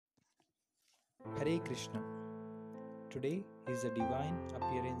Hare Krishna. Today is the divine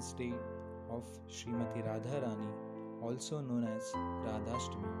appearance day of Srimati Radharani, also known as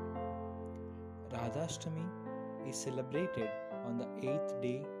Radhashtami. Radhashtami is celebrated on the 8th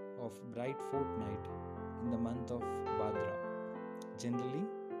day of bright fortnight in the month of Bhadra. Generally,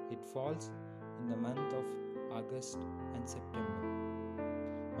 it falls in the month of August and September.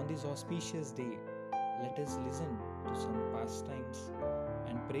 On this auspicious day, let us listen to some pastimes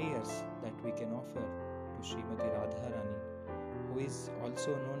and prayers that we can offer to Srimati Radharani, who is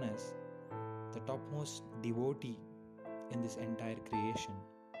also known as the topmost devotee in this entire creation.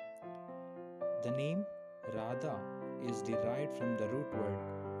 The name Radha is derived from the root word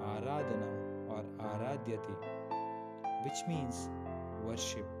Aradhana or Aradhyate, which means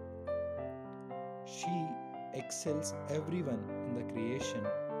worship. She excels everyone in the creation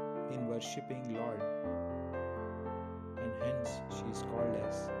in worshipping Lord, and hence she is called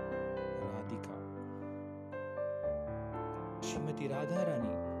as Radhika. Srimati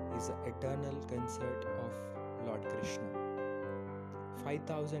Radharani is the eternal consort of Lord Krishna.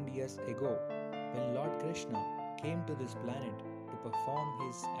 5,000 years ago, when Lord Krishna came to this planet to perform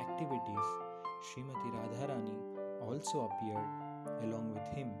his activities, Srimati Radharani also appeared along with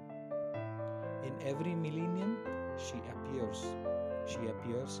him. In every millennium, she appears. She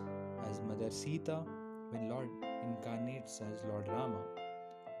appears as Mother Sita when Lord incarnates as Lord Rama.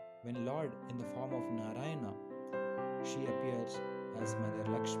 When Lord in the form of Narayana, she appears as Mother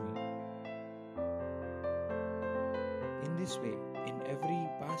Lakshmi. In this way, in every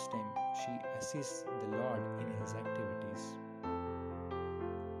pastime, she assists the Lord in his activities.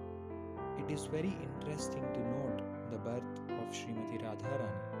 It is very interesting to note the birth of Srimati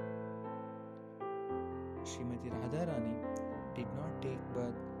Radharani. Srimati Radharani did not take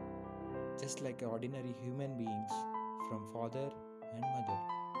birth just like ordinary human beings from father and mother.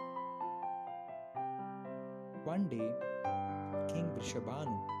 One day, King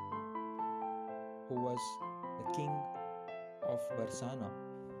Vrishabhanu, who was the king of Barsana,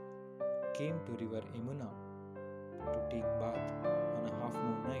 came to river Yamuna to take bath on a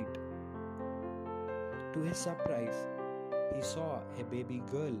half-moon night. To his surprise, he saw a baby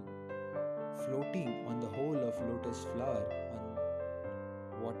girl floating on the whole of lotus flower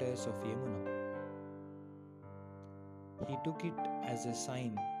on waters of Yamuna. He took it as a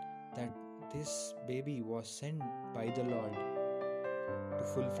sign that this baby was sent by the Lord to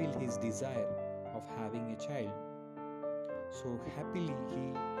fulfill his desire of having a child. So happily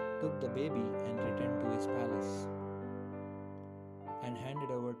he took the baby and returned to his palace and handed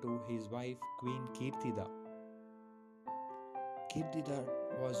over to his wife Queen Kirtida. Kirtida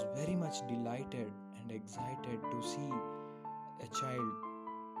was very much delighted and excited to see a child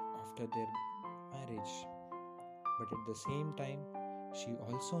after their marriage. But at the same time, she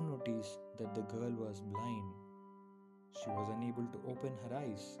also noticed that the girl was blind. She was unable to open her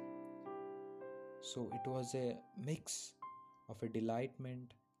eyes. So it was a mix of a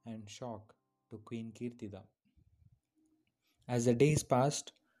delightment and shock to Queen Kirtida. As the days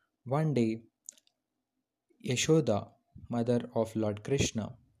passed, one day, Yashoda, mother of Lord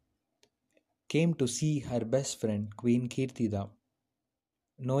Krishna, came to see her best friend Queen Kirtida,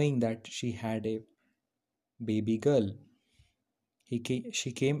 knowing that she had a baby girl.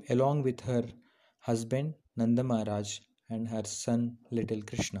 She came along with her husband Nanda Maharaj and her son little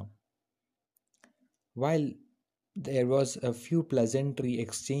Krishna. While there was a few pleasantry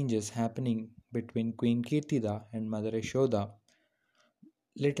exchanges happening between Queen Kirtida and Mother Yashoda,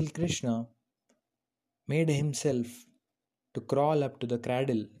 little Krishna made himself to crawl up to the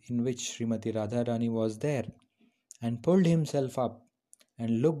cradle in which Srimati Radharani was there and pulled himself up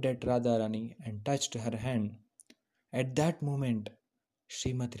and looked at Radharani and touched her hand. At that moment,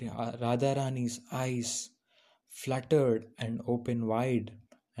 Srimati Radharani's eyes fluttered and opened wide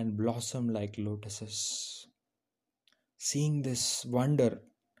and blossomed like lotuses. Seeing this wonder,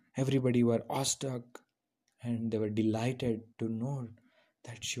 everybody were awestruck and they were delighted to know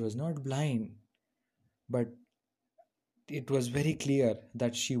that she was not blind, but it was very clear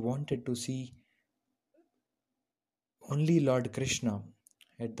that she wanted to see only Lord Krishna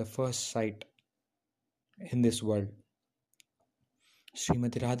at the first sight in this world.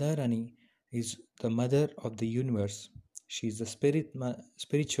 Srimati Radharani is the mother of the universe. She is the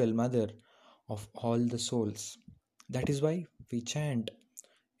spiritual mother of all the souls. That is why we chant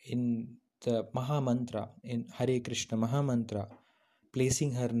in the Maha Mantra, in Hare Krishna Maha Mantra,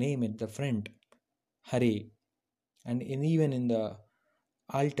 placing her name at the front, Hare, and even in the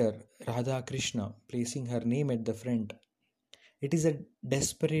altar, Radha Krishna, placing her name at the front. It is a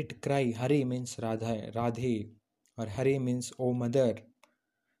desperate cry. Hare means Radhe, or Hare means O Mother.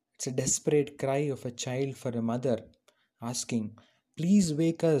 It's a desperate cry of a child for a mother, asking, "Please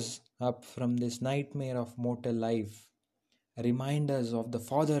wake us up from this nightmare of mortal life. Remind us of the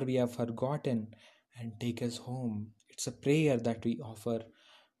Father we have forgotten and take us home." It's a prayer that we offer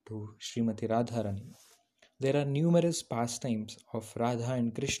to Srimati Radharani. There are numerous pastimes of Radha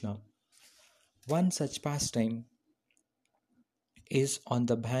and Krishna. One such pastime is on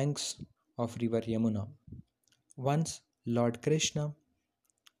the banks of river Yamuna. Once Lord Krishna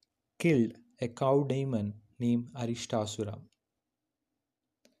killed a cow demon named Arishtasura.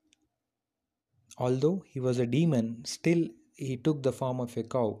 Although he was a demon, still he took the form of a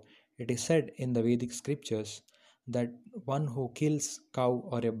cow. It is said in the Vedic scriptures that one who kills cow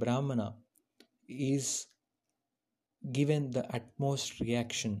or a brahmana is given the utmost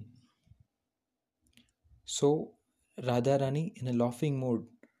reaction. So Radharani, in a laughing mood,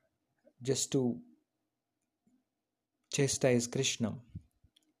 just to chastise Krishna,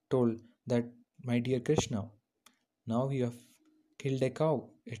 told that, "My dear Krishna, now you have killed a cow.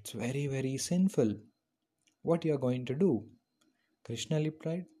 It's very, very sinful. What you are going to do?" Krishna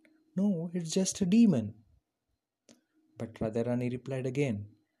replied, "No, it's just a demon." But Radharani replied again,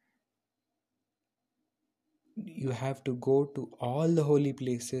 "You have to go to all the holy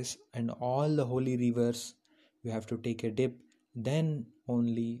places and all the holy rivers. You have to take a dip. Then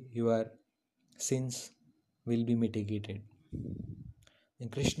only your sins will be mitigated."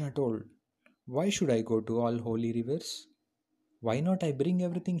 And Krishna told, "Why should I go to all holy rivers? Why not I bring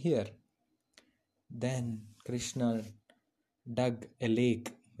everything here?" Then Krishna dug a lake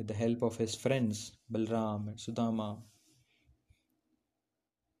with the help of his friends Balram and Sudama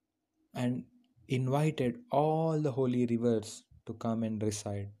and invited all the holy rivers to come and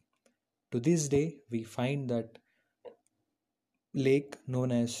reside. To this day, we find that lake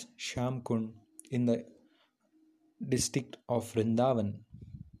known as Shamkund in the district of Vrindavan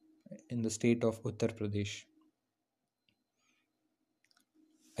in the state of Uttar Pradesh.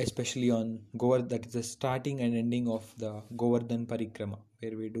 Especially on Govardhan, that is the starting and ending of the Govardhan Parikrama,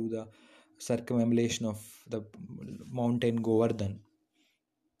 where we do the circumambulation of the mountain Govardhan.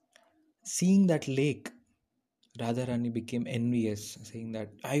 Seeing that lake, Radharani became envious, saying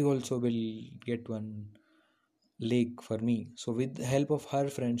that I also will get one lake for me. So with the help of her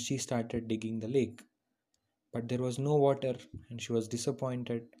friends, she started digging the lake. But there was no water and she was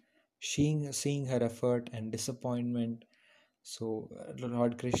disappointed. Seeing her effort and disappointment, so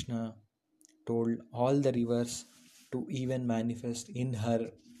Lord Krishna told all the rivers to even manifest in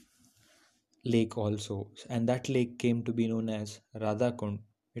her lake also. And that lake came to be known as Radhakund.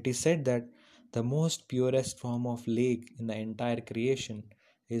 It is said that the most purest form of lake in the entire creation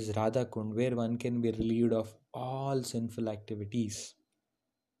is Radhakund, where one can be relieved of all sinful activities.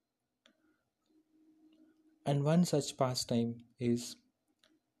 And one such pastime is,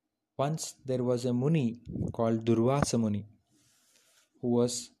 once there was a Muni called Durvasa Muni who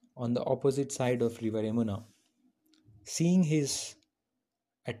was on the opposite side of river Yamuna. Seeing his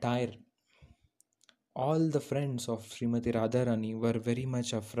attire, all the friends of Srimati Radharani were very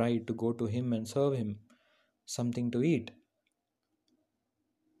much afraid to go to him and serve him something to eat.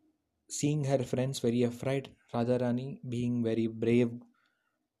 Seeing her friends very afraid, Radharani, being very brave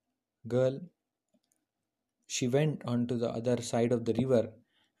girl, she went onto the other side of the river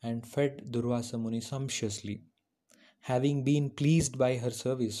and fed Durvasa Muni sumptuously. Having been pleased by her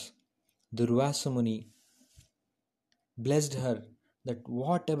service, Durvasa Muni blessed her that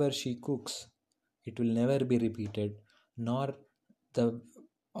whatever she cooks, it will never be repeated, nor the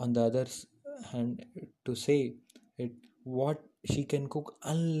on the other hand to say it, what she can cook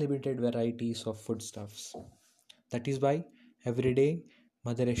unlimited varieties of foodstuffs. That is why every day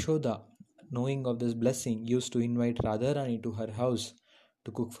Mother Yashoda, knowing of this blessing, used to invite Radharani to her house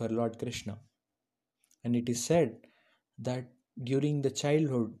to cook for Lord Krishna. And it is said that during the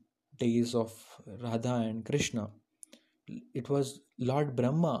childhood days of Radha and Krishna, it was Lord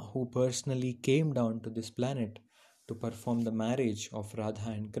Brahma who personally came down to this planet to perform the marriage of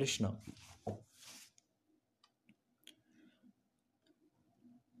Radha and Krishna.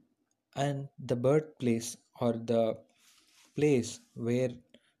 And the birthplace or the place where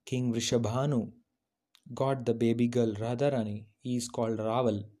King Vrishabhanu got the baby girl Radharani is called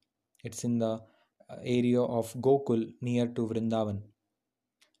Raval. It's in the area of Gokul near to Vrindavan.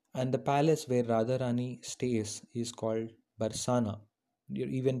 And the palace where Radharani stays is called Barsana.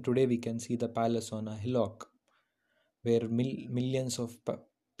 Even today we can see the palace on a hillock where millions of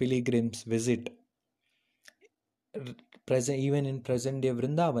pilgrims visit. Even in present day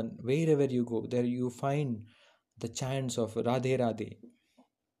Vrindavan, wherever you go, there you find the chants of Radhe Radhe.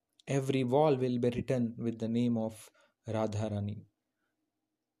 Every wall will be written with the name of Radharani.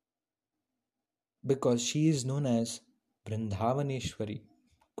 because she is known as Vrindavaneshwari,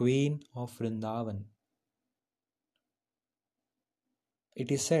 Queen of Vrindavan.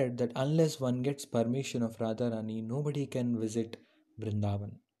 It is said that unless one gets permission of Radharani, nobody can visit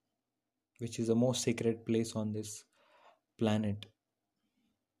Vrindavan, which is the most sacred place on this planet.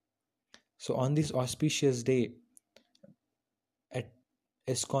 So, on this auspicious day at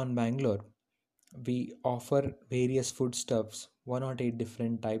ISKCON Bangalore, we offer various foodstuffs, 108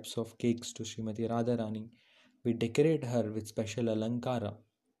 different types of cakes to Srimati Radharani. We decorate her with special alankara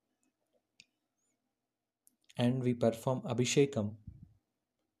and we perform Abhishekam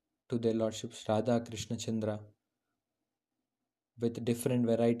to their lordships Radha Krishna Chandra with different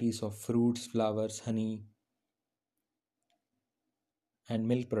varieties of fruits, flowers, honey, and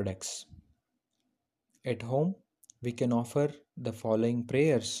milk products. At home, we can offer the following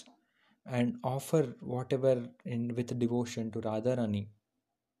prayers and offer whatever in with devotion to Radharani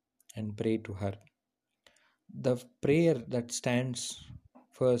and pray to her. The prayer that stands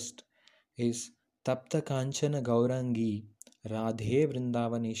first is Tapta Kanchana Gaurangi Radhe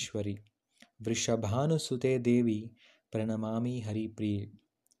Vrindavaneshwari Vrishabhanu Sute Devi Pranamami Hari Priye.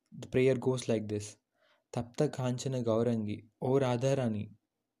 The prayer goes like this: Tapta Kanchana Gaurangi, O Radharani,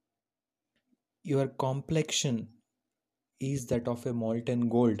 your complexion is that of a molten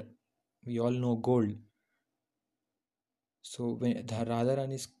gold. We all know gold. So when the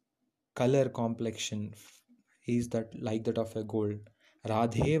Radharani's color complexion is that like that of a gold.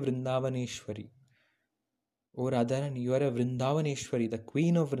 Radhe Vrindavaneshwari. O Radharani, you are a Vrindavaneshwari, the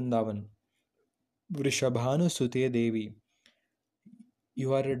queen of Vrindavan. Vrishabhanu Sute Devi.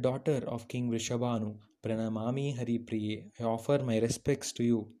 You are a daughter of King Vrishabhanu. Pranamami Hari Priye. I offer my respects to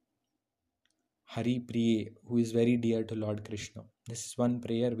you. Hari Priye, who is very dear to Lord Krishna. This is one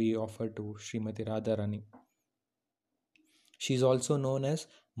prayer we offer to Srimati Radharani. She is also known as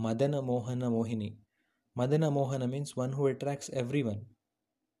Madana Mohana Mohini. Madana Mohana means one who attracts everyone,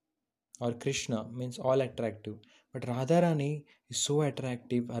 or Krishna means all attractive. But Radharani is so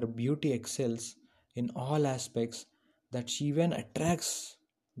attractive, her beauty excels in all aspects that she even attracts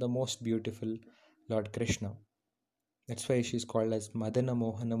the most beautiful Lord Krishna. That's why she is called as Madana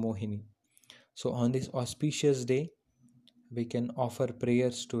Mohana Mohini. So on this auspicious day, we can offer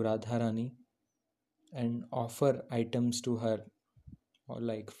prayers to Radharani and offer items to her, or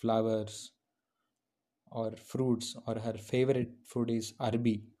like flowers or fruits, or her favorite food is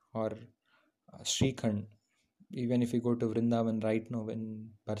arbi or Srikhand. Even if you go to Vrindavan right now in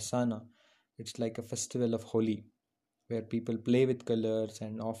Barsana, it's like a festival of Holi where people play with colors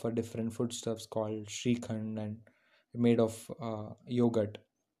and offer different foodstuffs called Srikhand and made of yogurt.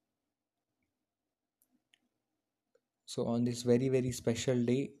 So on this very very special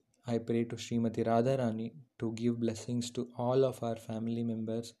day, I pray to Srimati Radharani to give blessings to all of our family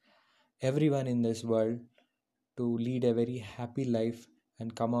members, everyone in this world, to lead a very happy life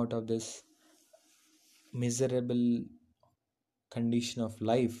and come out of this miserable condition of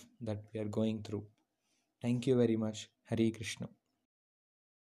life that we are going through. Thank you very much. Hare Krishna.